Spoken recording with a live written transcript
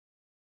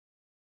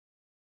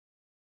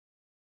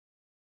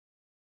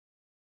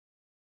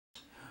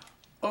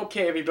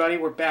Okay, everybody,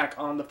 we're back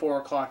on the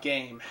 4 o'clock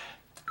game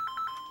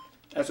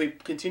as we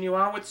continue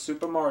on with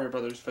Super Mario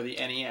Bros. For the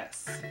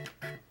NES.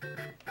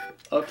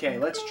 Okay,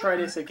 let's try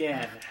this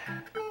again.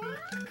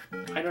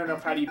 I don't know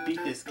how do you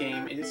beat this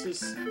game. This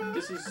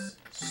is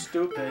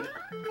stupid.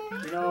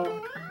 You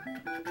know,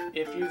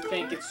 if you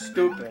think it's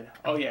stupid.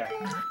 Oh yeah.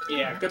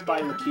 Yeah,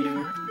 goodbye,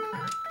 Lakitu.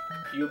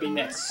 You'll be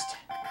missed.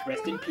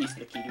 Rest in peace,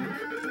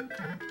 Lakitu.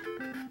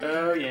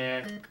 Oh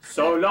yeah.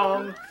 So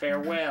long,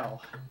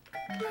 farewell.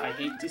 I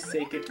hate to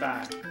say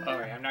goodbye.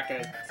 Alright, I'm not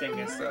gonna sing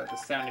this, The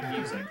Sound of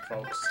Music,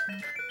 folks.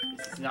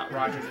 This is not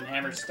Rodgers and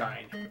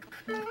Hammerstein.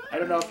 I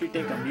don't know if you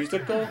think a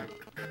musical?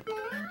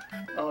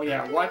 Oh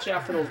yeah, watch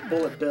out for those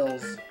bullet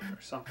bills or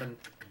something.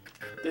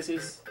 This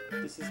is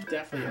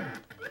definitely a...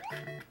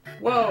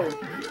 Whoa!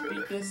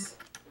 Beat this?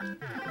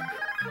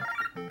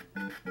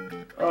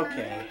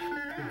 Okay.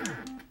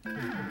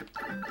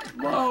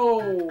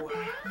 Whoa!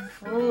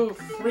 Ooh,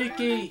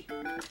 Freaky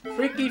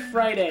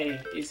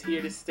Friday is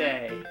here to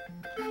stay.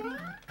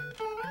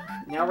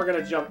 Now we're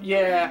gonna jump.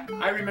 Yeah,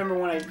 I remember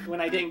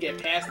when I didn't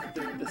get past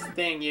this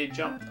thing, you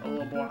jumped a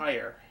little more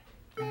higher.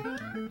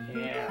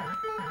 Yeah.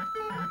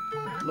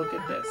 Look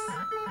at this.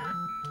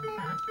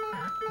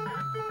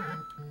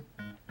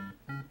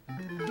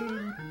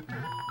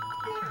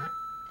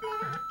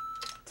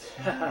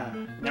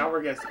 Now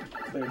we're gonna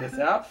clear this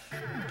up.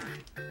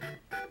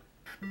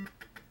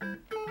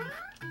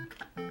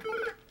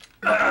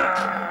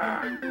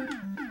 Ah!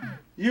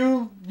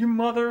 You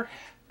mother.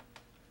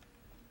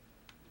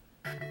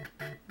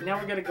 Now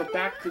we're gonna go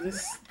back to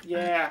this.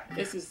 Yeah,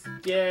 this is.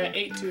 Yeah,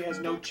 8-2 has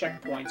no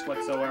checkpoints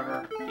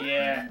whatsoever.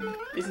 Yeah,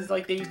 this is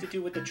like they used to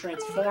do with the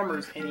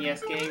Transformers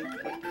NES game.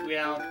 But,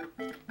 well,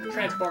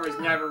 Transformers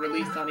never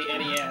released on the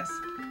NES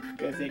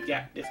because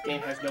this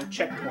game has no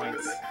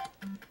checkpoints.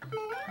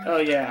 Oh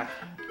yeah,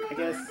 I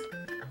guess.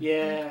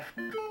 Yeah,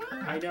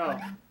 I know.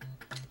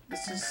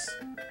 This is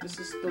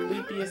the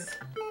leapiest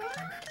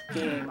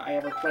game I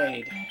ever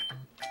played.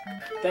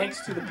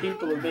 Thanks to the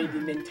people who made the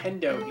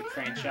Nintendo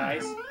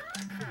franchise.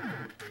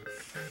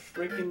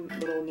 Freaking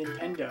little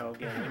Nintendo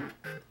game.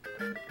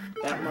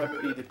 That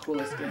might be the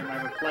coolest game I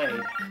ever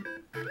played.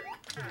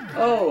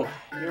 Oh,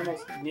 you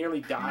almost nearly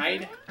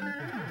died?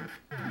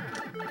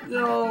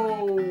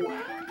 No!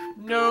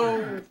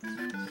 No!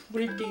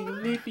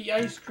 Freaking leafy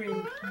ice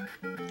cream.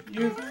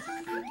 You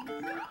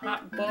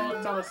hot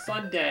bugs on a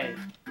Sunday.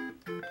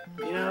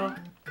 You know?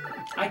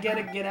 I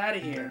gotta get out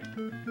of here.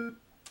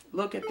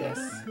 Look at this.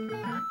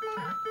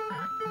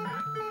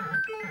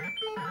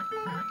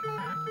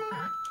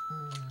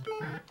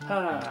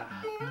 Ah.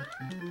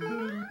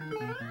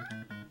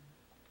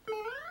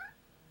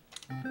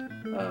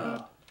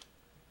 Oh.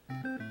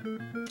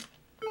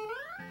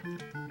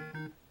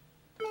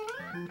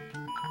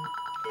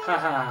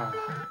 Haha.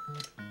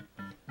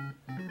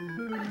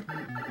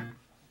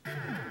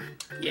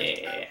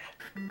 Yeah.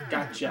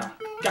 Gotcha.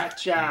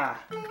 Gotcha.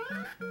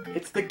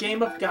 It's the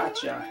game of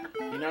gotcha.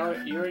 You know,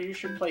 you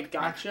should play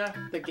gotcha,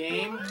 the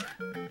game.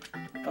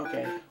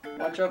 Okay.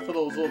 Watch out for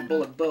those little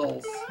bullet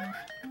bills.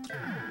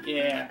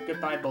 Yeah,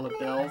 goodbye, bullet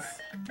bills.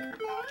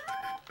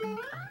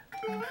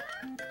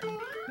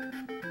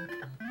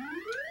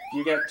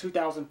 You got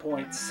 2,000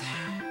 points.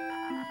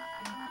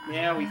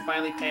 Yeah, we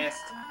finally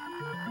passed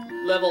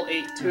level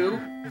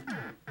 8-2.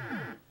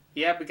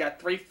 Yeah, we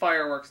got 3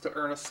 fireworks to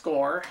earn a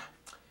score.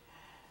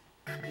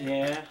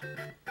 Yeah.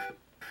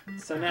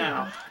 So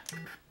now,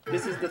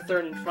 this is the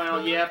third and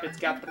final. Yep, it's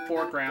got the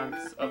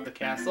foregrounds of the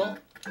castle.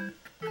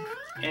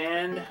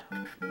 And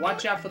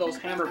watch out for those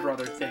Hammer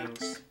Brother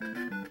things.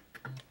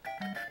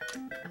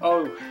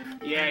 Oh,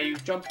 yeah, you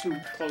jumped too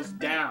close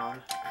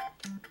down.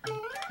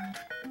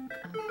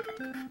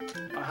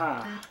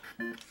 Aha.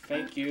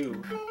 Thank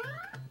you.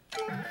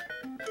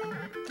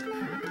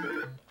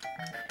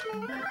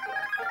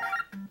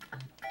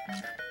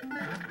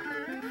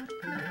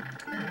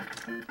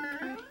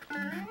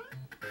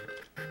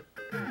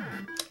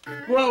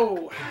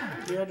 Whoa!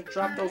 You had to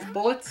drop those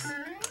bullets?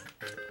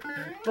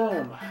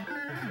 Boom.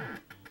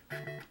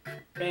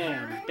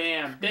 Bam,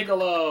 bam,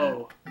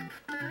 Bigelow!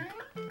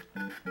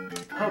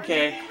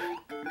 Okay.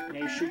 Now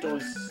you shoot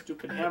those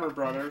stupid Hammer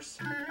Brothers.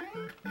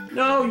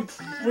 No, you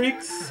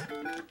freaks!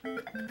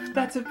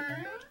 That's a...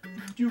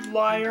 You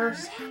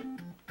liars!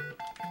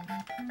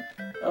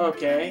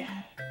 Okay.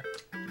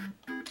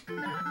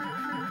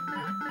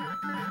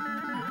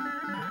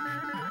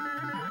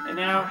 And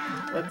now,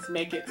 let's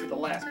make it to the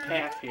last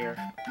path here.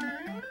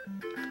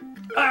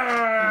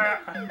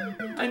 Ah!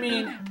 I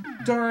mean,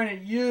 darn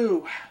it,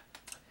 you!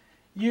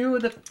 You are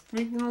the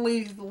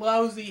freakingly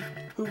lousy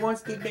who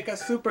wants to make a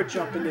super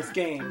jump in this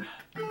game.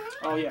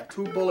 Oh yeah,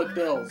 2 bullet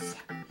bills.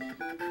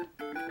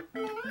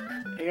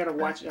 You gotta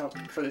watch out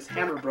for this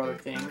Hammer Brother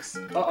things.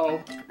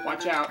 Uh-oh,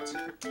 watch out.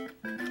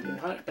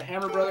 The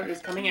Hammer Brother is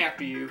coming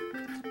after you.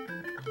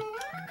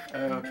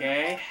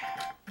 Okay.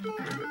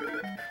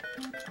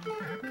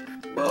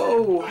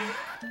 Whoa!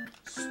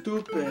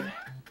 Stupid.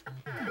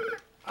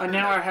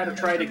 Now I had to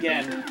try it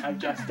again. I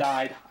just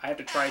died. I have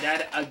to try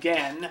that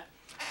again.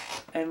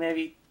 And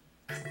maybe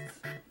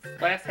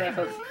last half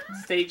of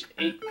stage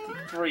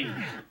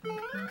 8-3.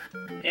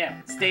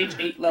 Yeah, stage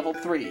 8, level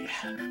 3.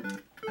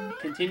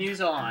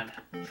 Continues on.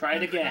 Try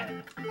it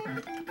again.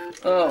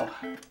 Oh,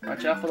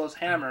 watch out for those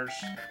hammers.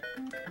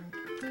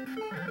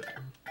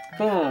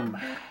 Boom.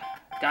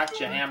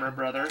 Gotcha, Hammer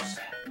Brothers.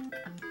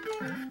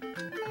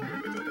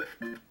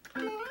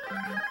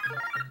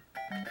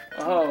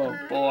 Oh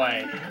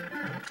boy.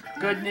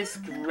 Goodness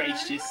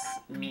gracious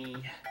me.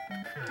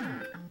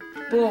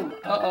 Boom.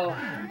 Uh-oh.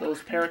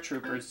 Those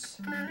paratroopers.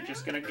 You're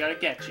just gotta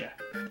get you.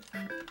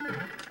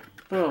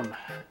 Boom.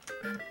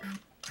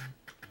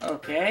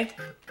 Okay.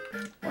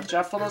 Watch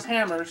out for those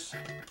hammers.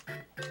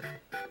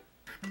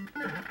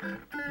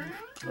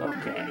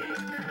 Okay.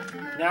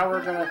 Now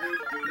we're gonna...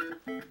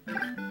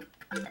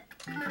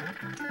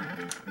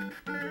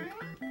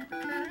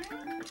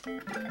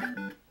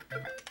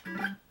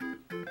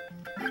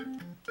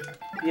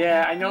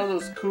 Yeah, I know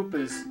those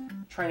Koopas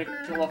trying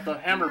to kill off the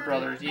Hammer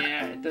Brothers.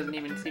 Yeah, it doesn't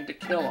even seem to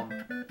kill them.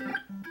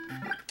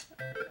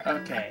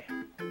 Okay.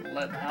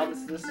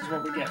 This is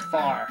what we get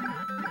far.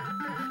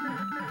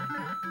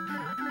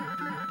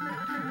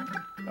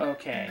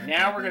 Okay,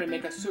 now we're gonna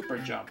make a super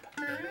jump.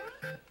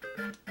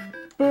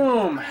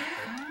 Boom!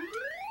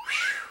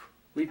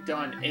 We've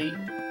done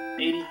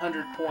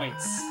 800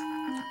 points.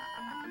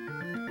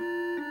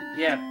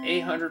 Yeah,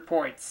 800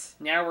 points.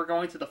 Now we're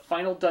going to the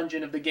final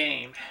dungeon of the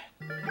game.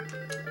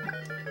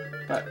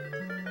 But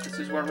this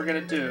is what we're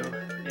gonna do,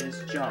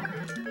 is jump.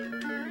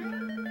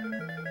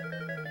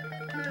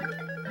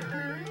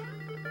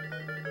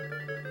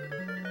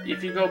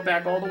 If you go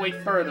back all the way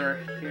further,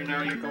 here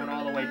now you're going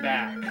all the way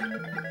back.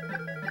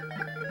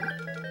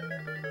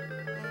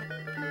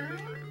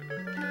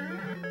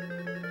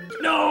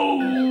 No!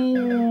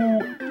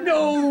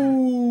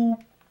 No!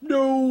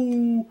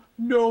 No!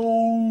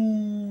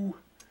 No!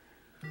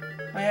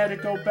 I had to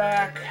go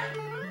back.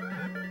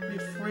 You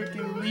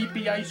freaking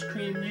leapy ice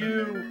cream,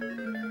 you!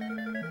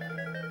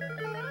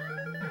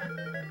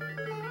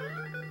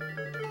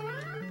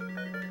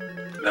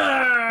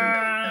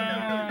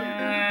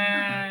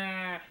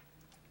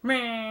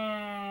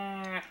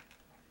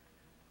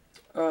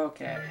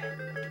 Okay,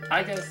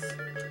 I guess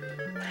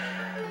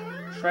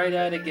try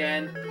that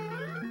again.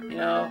 You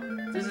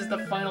know, this is the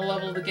final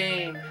level of the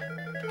game.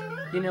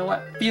 You know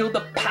what? Feel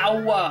the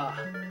power!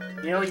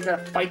 You know, you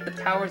gotta fight the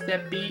powers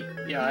that be.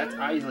 Yeah, that's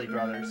Isley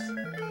Brothers.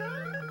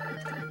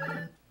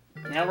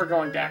 Now we're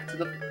going back to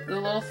the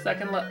little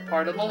second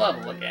part of the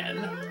level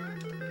again.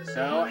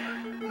 So,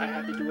 I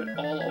have to do it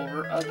all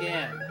over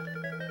again.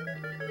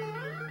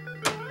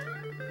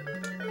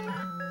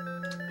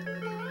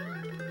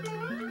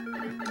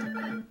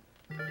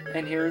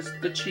 And here's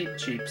the Cheep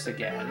Cheeps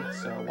again,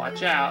 so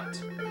watch out.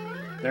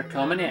 They're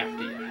coming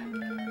after you.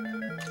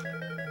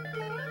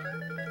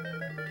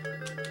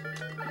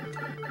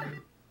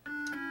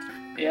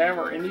 Yeah,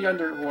 we're in the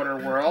underwater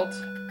world.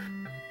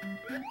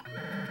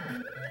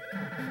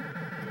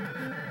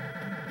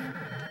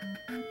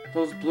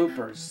 Those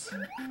bloopers.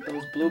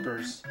 Those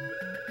bloopers.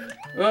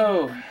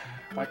 Oh,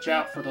 watch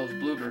out for those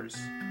bloopers.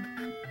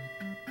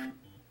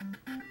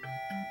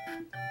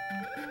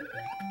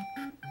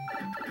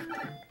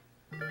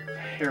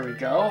 Here we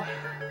go.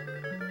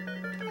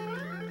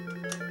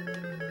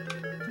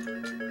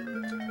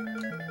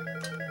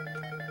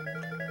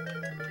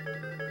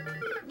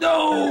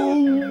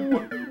 No!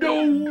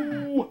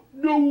 No!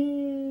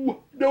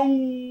 No! No!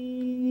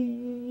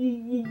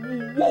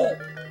 Whoa!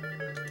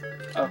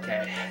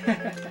 Okay.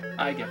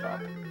 I give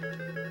up.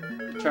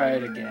 Try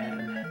it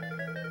again.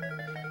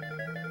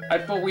 I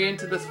thought we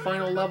into this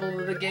final level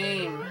of the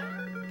game.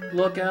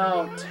 Look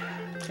out.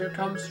 Here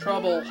comes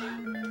trouble.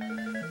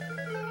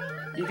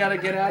 You gotta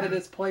get out of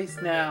this place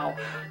now.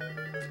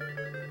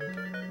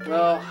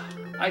 Well,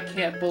 I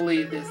can't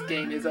believe this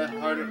game is as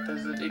hard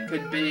as it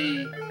could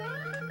be.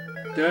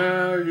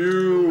 Dare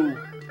you!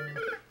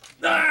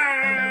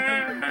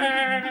 Ah!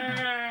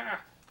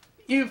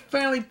 You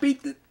finally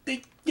beat the...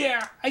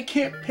 Yeah, I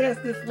can't pass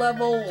this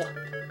level.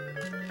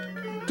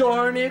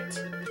 Darn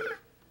it.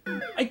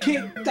 I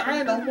can't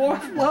die in the more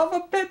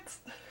lava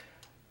pits.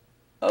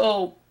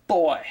 Oh,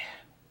 boy.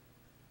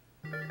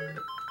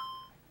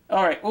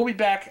 Alright, we'll be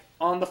back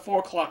on the 4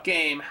 o'clock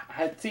game.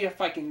 I'll see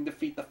if I can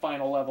defeat the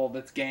final level of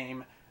this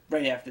game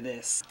right after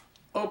this.